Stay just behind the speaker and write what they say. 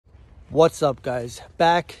What's up, guys?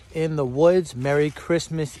 Back in the woods. Merry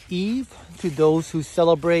Christmas Eve to those who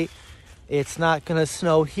celebrate. It's not gonna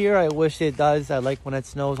snow here. I wish it does. I like when it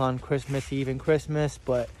snows on Christmas Eve and Christmas,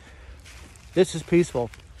 but this is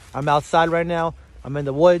peaceful. I'm outside right now. I'm in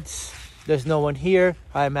the woods. There's no one here.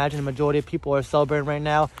 I imagine the majority of people are celebrating right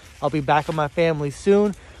now. I'll be back with my family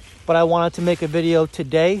soon, but I wanted to make a video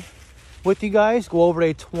today with you guys, go over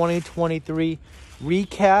a 2023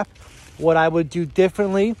 recap, what I would do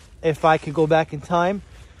differently if I could go back in time.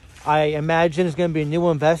 I imagine there's going to be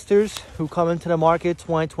new investors who come into the market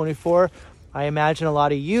 2024. I imagine a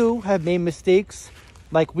lot of you have made mistakes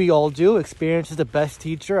like we all do. Experience is the best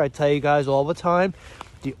teacher. I tell you guys all the time,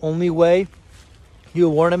 the only way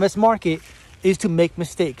you learn in this market is to make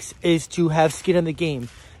mistakes, is to have skin in the game,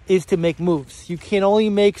 is to make moves. You can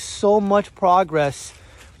only make so much progress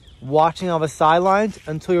watching on the sidelines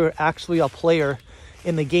until you're actually a player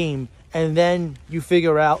in the game, and then you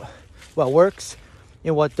figure out what works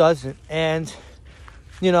and what doesn't. And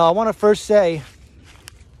I want to first say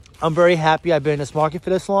I'm very happy I've been in this market for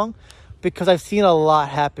this long, because I've seen a lot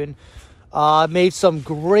happen. Made some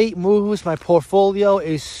great moves. My portfolio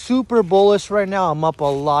is super bullish right now. I'm up a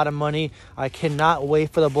lot of money. I cannot wait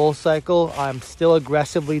for the bull cycle. I'm still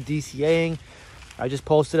aggressively DCAing. I just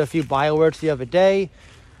posted a few buy alerts the other day.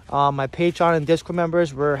 My Patreon and Discord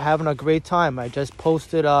members were having a great time. I just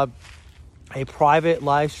posted a private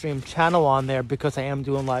live stream channel on there because I am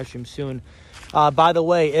doing live stream soon. By the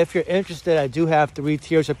way, if you're interested, I do have 3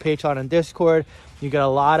 tiers of Patreon and Discord. You get a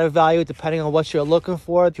lot of value depending on what you're looking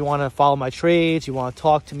for. If you want to follow my trades, you want to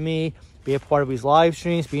talk to me, be a part of these live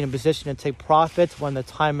streams, be in a position to take profits when the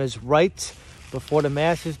time is right, before the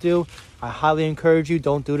masses do, I highly encourage you.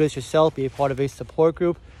 Don't do this yourself. Be a part of a support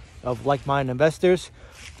group of like-minded investors.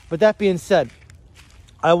 But that being said,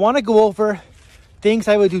 I want to go over things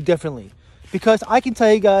I would do differently, because I can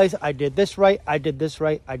tell you guys, I did this right, I did this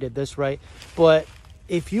right, I did this right. But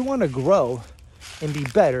if you want to grow and be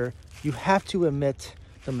better, you have to admit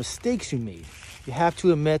the mistakes you made. You have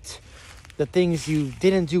to admit the things you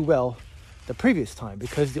didn't do well the previous time,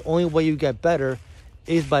 because the only way you get better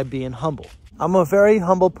is by being humble. I'm a very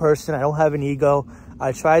humble person. I don't have an ego.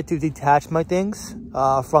 I try to detach my things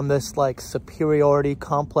from this superiority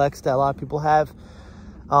complex that a lot of people have.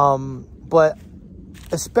 But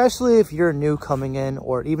especially if you're new coming in,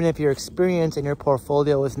 or even if your experience in your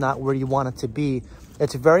portfolio is not where you want it to be,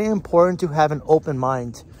 it's very important to have an open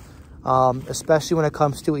mind, especially when it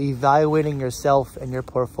comes to evaluating yourself and your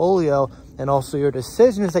portfolio, and also your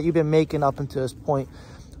decisions that you've been making up until this point.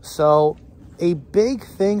 So a big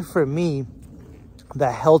thing for me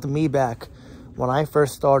that held me back when I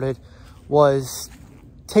first started was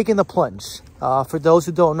taking the plunge. For those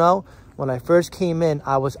who don't know, when I first came in,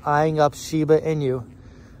 I was eyeing up Shiba Inu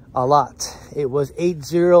a lot. It was 8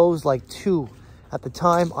 zeros, 2 at the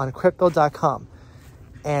time on crypto.com.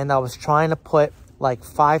 And I was trying to put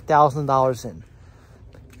 $5,000 in,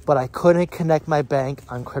 but I couldn't connect my bank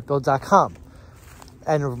on crypto.com.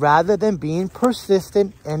 And rather than being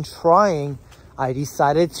persistent and trying, I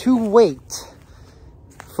decided to wait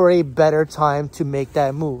for a better time to make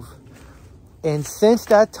that move. And since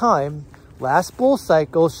that time, last bull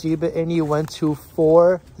cycle, Shiba Inu went to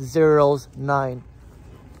 409.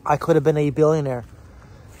 I could have been a billionaire.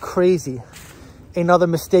 Crazy. Another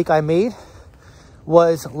mistake I made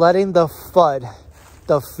was letting the FUD,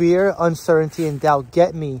 the fear, uncertainty, and doubt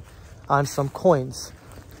get me on some coins.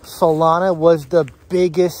 Solana was the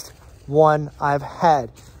biggest one I've had.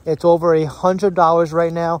 It's over $100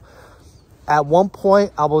 right now. At one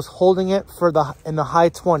point, I was holding it in the high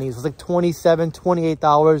 20s. It was $27,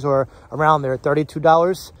 $28 or around there,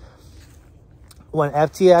 $32. When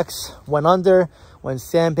FTX went under, when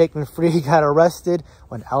Sam Bankman-Fried got arrested,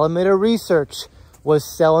 when Alameda Research was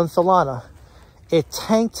selling Solana, it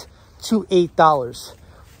tanked to $8.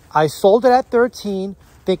 I sold it at 13,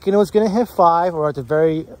 thinking it was going to hit 5, or at the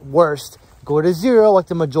very worst, go to 0, like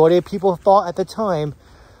the majority of people thought at the time.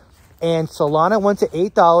 And Solana went to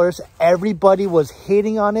 $8. Everybody was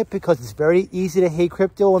hating on it because it's very easy to hate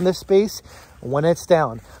crypto in this space when it's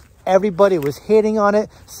down. Everybody was hating on it,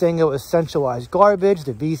 saying it was centralized garbage.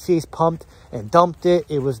 The VCs pumped and dumped it.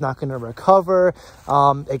 It was not going to recover.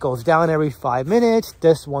 It goes down every 5 minutes.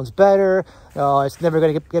 This one's better. It's never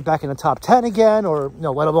going to get back in the top 10 again, or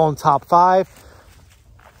let alone top 5.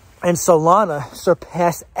 And Solana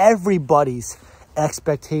surpassed everybody's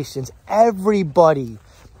expectations. Everybody.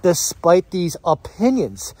 Despite these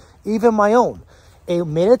opinions, even my own. It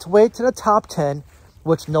made its way to the top 10,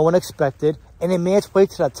 which no one expected, and it made its way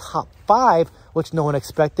to the top 5, which no one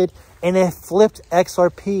expected, and it flipped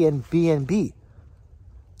XRP and BNB.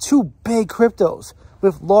 Two big cryptos.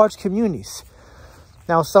 with large communities.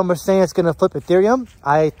 Now, some are saying it's going to flip Ethereum.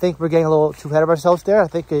 I think we're getting a little too ahead of ourselves there. I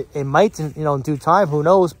think it might, in due time. Who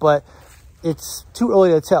knows? But it's too early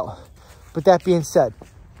to tell. But that being said,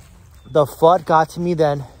 the FUD got to me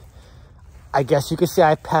then. I guess you could say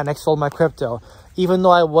I panicked, sold my crypto. Even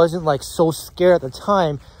though I wasn't like so scared at the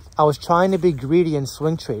time, I was trying to be greedy and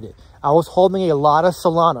swing trade it. I was holding a lot of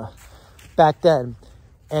Solana back then.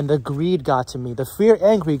 And the greed got to me. The fear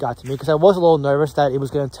and greed got to me because I was a little nervous that it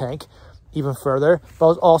was going to tank even further, but I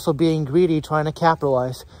was also being greedy, trying to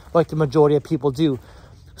capitalize like the majority of people do.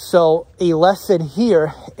 So a lesson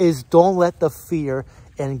here is don't let the fear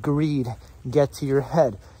and greed get to your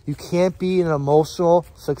head. You can't be an emotional,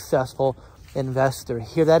 successful investor.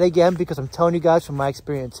 Hear that again, because I'm telling you guys from my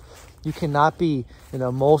experience, you cannot be an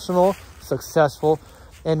emotional, successful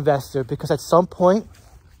investor because at some point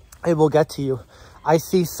it will get to you. I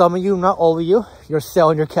see some of you, not all of you, you're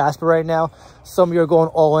selling your Casper right now. Some of you are going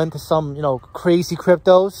all into some, crazy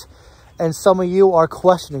cryptos. And some of you are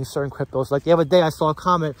questioning certain cryptos. Like the other day, I saw a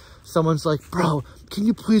comment. Someone's like, bro, can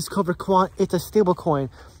you please cover Quant? It's a stable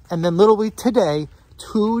coin. And then literally today,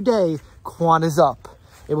 Quant is up.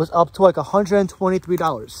 It was up to like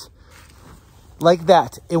 $123. Like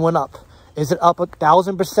that, it went up. Is it up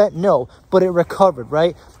 1,000%? No, but it recovered,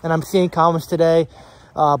 right? And I'm seeing comments today.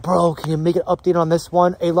 Bro, can you make an update on this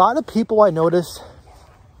one? A lot of people I notice,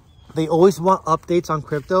 they always want updates on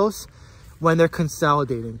cryptos when they're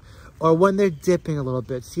consolidating or when they're dipping a little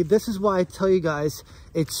bit. See, this is why I tell you guys,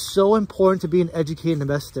 it's so important to be an educated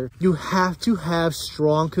investor. You have to have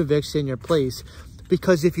strong conviction in your place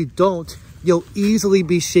because if you don't, you'll easily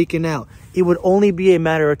be shaken out. It would only be a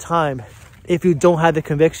matter of time if you don't have the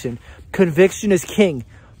conviction. Conviction is king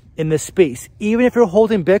in this space. Even if you're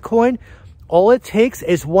holding Bitcoin, all it takes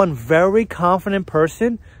is one very confident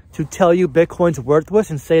person to tell you Bitcoin's worthless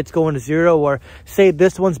and say it's going to zero or say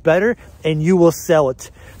this one's better and you will sell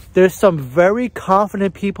it. There's some very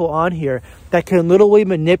confident people on here that can literally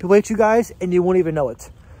manipulate you guys and you won't even know it.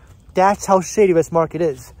 That's how shady this market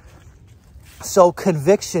is. So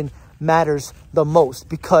conviction matters the most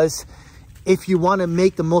because if you want to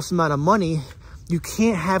make the most amount of money, you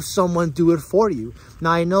can't have someone do it for you.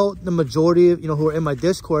 Now, I know the majority of, who are in my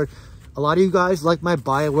Discord, a lot of you guys like my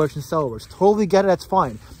buy alerts and sell alerts. Totally get it. That's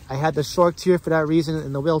fine. I had the short tier for that reason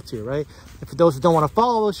and the whale tier, right? And for those who don't want to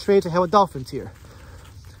follow those trades, I have a dolphin tier.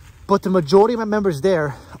 But the majority of my members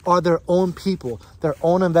there are their own people, their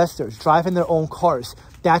own investors, driving their own cars.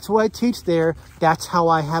 That's what I teach there. That's how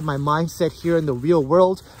I have my mindset here in the real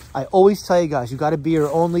world. I always tell you guys, you got to be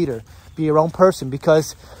your own leader, be your own person,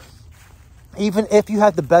 because even if you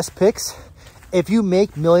have the best picks, if you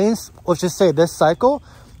make millions, let's just say this cycle,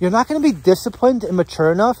 you're not going to be disciplined and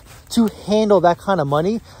mature enough to handle that kind of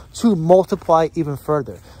money to multiply even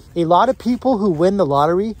further. A lot of people who win the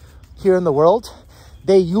lottery here in the world,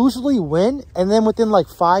 they usually win, and then within like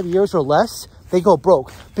 5 years or less, they go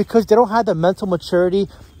broke because they don't have the mental maturity,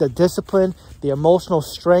 the discipline, the emotional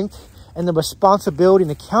strength, and the responsibility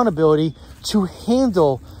and accountability to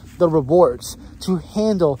handle the rewards, to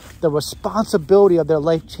handle the responsibility of their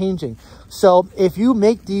life changing. So if you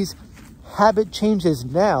make these habit changes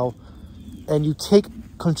now and you take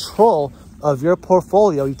control of your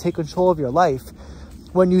portfolio, you take control of your life,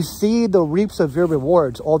 when you see the reaps of your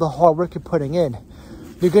rewards, all the hard work you're putting in,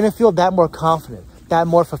 you're going to feel that more confident, that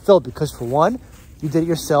more fulfilled, because for one, you did it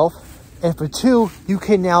yourself, and for two, you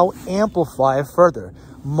can now amplify it further,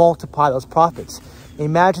 multiply those profits.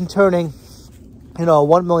 Imagine turning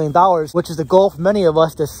 $1 million, which is the goal for many of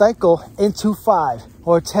us this cycle, into 5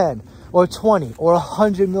 or 10 or 20 or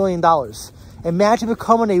 $100 million. Imagine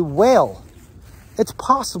becoming a whale. It's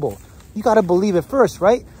possible. You got to believe it first,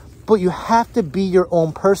 right? But you have to be your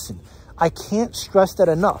own person. I can't stress that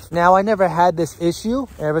enough. Now, I never had this issue.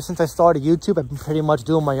 Ever since I started YouTube, I've been pretty much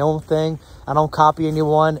doing my own thing. I don't copy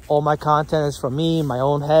anyone. All my content is from me, my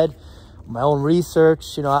own head, my own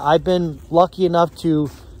research. I've been lucky enough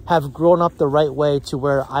to have grown up the right way to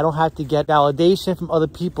where I don't have to get validation from other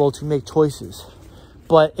people to make choices.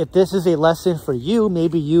 But if this is a lesson for you,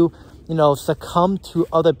 maybe you succumbed to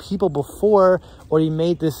other people before, or you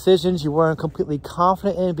made decisions you weren't completely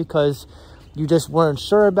confident in because you just weren't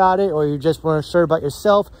sure about it, or you just weren't sure about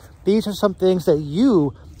yourself. These are some things that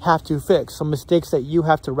you have to fix, some mistakes that you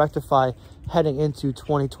have to rectify heading into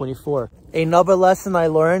 2024. Another lesson I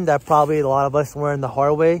learned that probably a lot of us learned the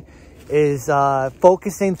hard way is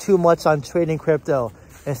focusing too much on trading crypto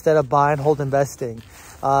instead of buy and hold investing.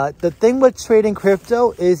 The thing with trading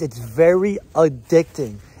crypto is it's very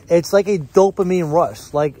addicting. It's like a dopamine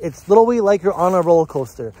rush. Like, it's literally like you're on a roller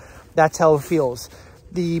coaster. That's how it feels.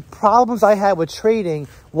 the problems I had with trading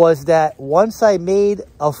was that once I made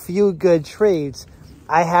a few good trades,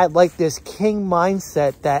 I had like this king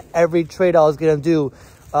mindset that every trade I was going to do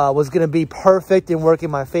was going to be perfect and work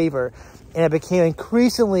in my favor. And I became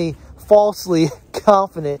increasingly falsely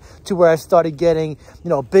confident to where I started getting,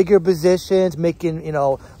 bigger positions, making,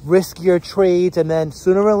 riskier trades. And then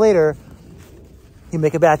sooner or later, you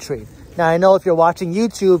make a bad trade. Now, I know if you're watching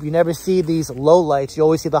YouTube, you never see these lowlights. You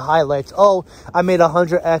always see the highlights. Oh, I made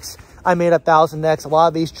 100x. I made 1,000x. A lot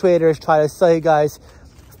of these traders try to sell you guys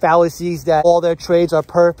fallacies that all their trades are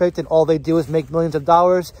perfect and all they do is make millions of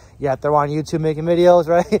dollars. Yeah, they're on YouTube making videos,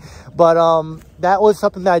 right? But that was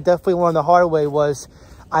something that I definitely learned the hard way. Was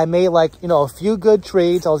I made a few good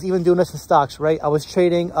trades. I was even doing this in stocks, right? I was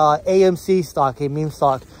trading AMC stock, a meme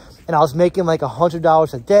stock, and I was making like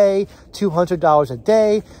 $100 a day, $200 a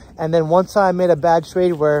day. And then one time I made a bad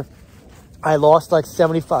trade where I lost like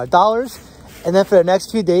 $75. And then for the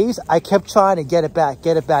next few days, I kept trying to get it back,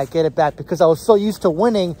 because I was so used to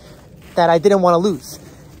winning that I didn't want to lose.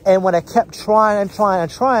 And when I kept trying and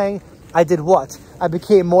trying, I did what? I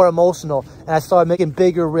became more emotional and I started making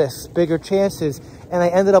bigger risks, bigger chances, and I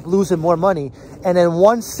ended up losing more money. And in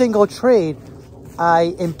one single trade,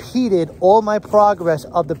 I impeded all my progress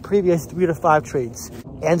of the previous 3 to 5 trades.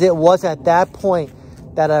 And it was at that point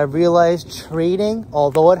that I realized trading,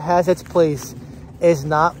 although it has its place, is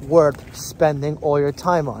not worth spending all your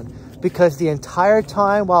time on. Because the entire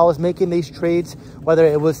time while I was making these trades, whether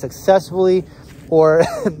it was successfully or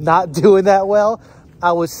not doing that well,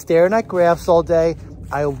 I was staring at graphs all day.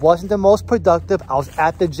 I wasn't the most productive. I was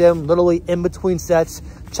at the gym, literally in between sets,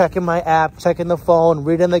 checking my app, checking the phone,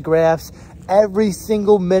 reading the graphs. Every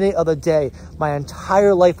single minute of the day, my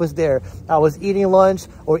entire life was there. I was eating lunch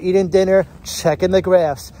or eating dinner, checking the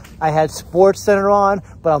graphs. I had Sports Center on,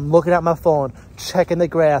 but I'm looking at my phone, checking the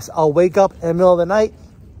graphs. I'll wake up in the middle of the night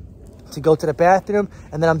to go to the bathroom,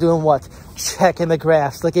 and then I'm doing what? Checking the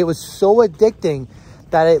graphs. Like, it was so addicting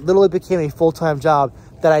that it literally became a full-time job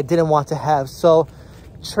that I didn't want to have. So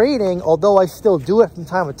trading, although I still do it from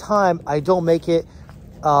time to time, I don't make it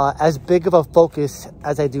as big of a focus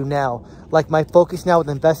as I do now. Like, my focus now with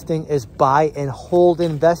investing is buy and hold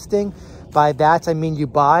investing. By that, I mean you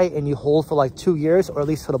buy and you hold for like 2 years, or at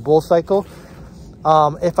least for the bull cycle.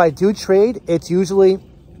 If I do trade, it's usually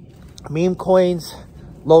meme coins,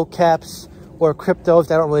 low caps, or cryptos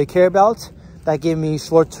that I don't really care about, that give me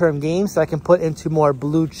short-term gains that I can put into more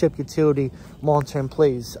blue chip utility long-term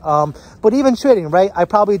plays. But even trading, right? I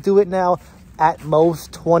probably do it now at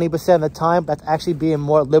most 20% of the time. That's actually being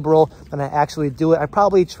more liberal than I actually do it. I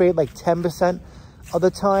probably trade like 10% of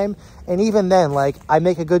the time. And even then, like, I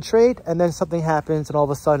make a good trade and then something happens and all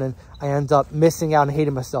of a sudden I end up missing out and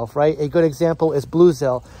hating myself, right? A good example is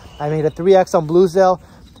Bluezell. I made a 3x on Bluezell,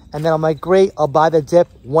 and then I'm like, great, I'll buy the dip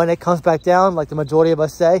when it comes back down, like the majority of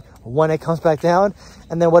us say, when it comes back down.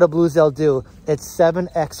 And then what did Bluezell do? It's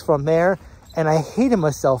 7x from there. And I hated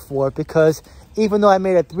myself for it, because even though I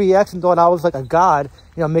made a 3x and thought I was like a god,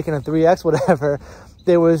 making a 3x, whatever,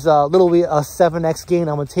 there was literally a 7x gain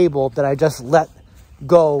on the table that I just let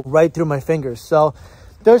go right through my fingers. So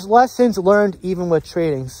there's lessons learned even with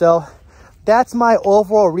trading. So that's my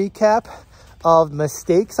overall recap of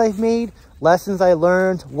mistakes I've made, lessons I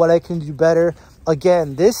learned, what I can do better.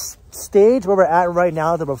 Again, this stage where we're at right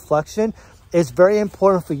now, the reflection, is very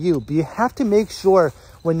important for you. But you have to make sure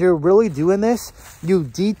when you're really doing this, you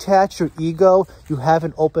detach your ego, you have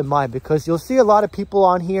an open mind, because you'll see a lot of people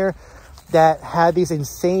on here that have these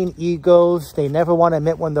insane egos. They never want to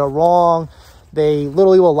admit when they're wrong. They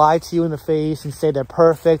literally will lie to you in the face and say they're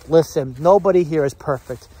perfect. Listen, nobody here is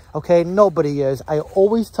perfect, okay? Nobody is. I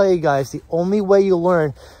always tell you guys, the only way you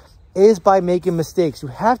learn is by making mistakes. You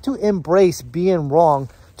have to embrace being wrong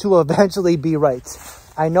to eventually be right.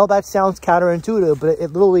 I know that sounds counterintuitive, but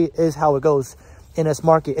it literally is how it goes in this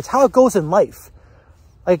market. It's how it goes in life.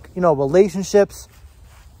 Like, relationships,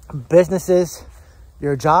 businesses,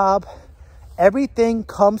 your job, everything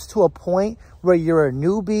comes to a point where you're a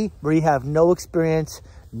newbie, where you have no experience,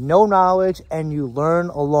 no knowledge, and you learn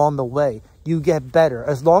along the way. You get better.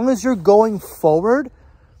 As long as you're going forward,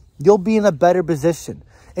 you'll be in a better position.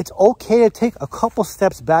 It's okay to take a couple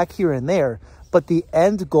steps back here and there, but the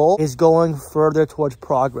end goal is going further towards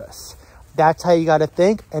progress. That's how you got to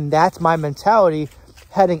think, and that's my mentality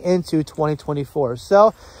heading into 2024.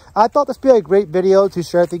 So I thought this would be a great video to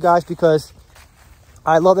share with you guys, because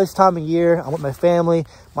I love this time of year. I'm with my family,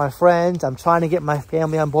 my friends. I'm trying to get my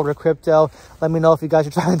family on board with crypto. Let me know if you guys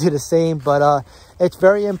are trying to do the same. But it's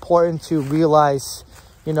very important to realize,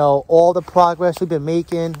 all the progress we've been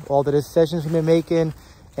making, all the decisions we've been making,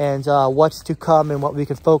 and what's to come and what we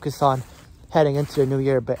can focus on heading into the new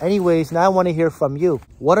year. But anyways, now I want to hear from you.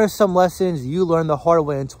 What are some lessons you learned the hard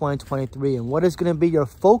way in 2023? And what is going to be your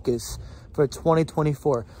focus for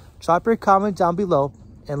 2024? Drop your comment down below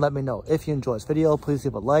and let me know. If you enjoyed this video, please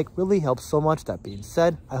leave a like. Really helps so much. That being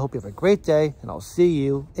said, I hope you have a great day, and I'll see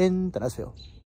you in the next video.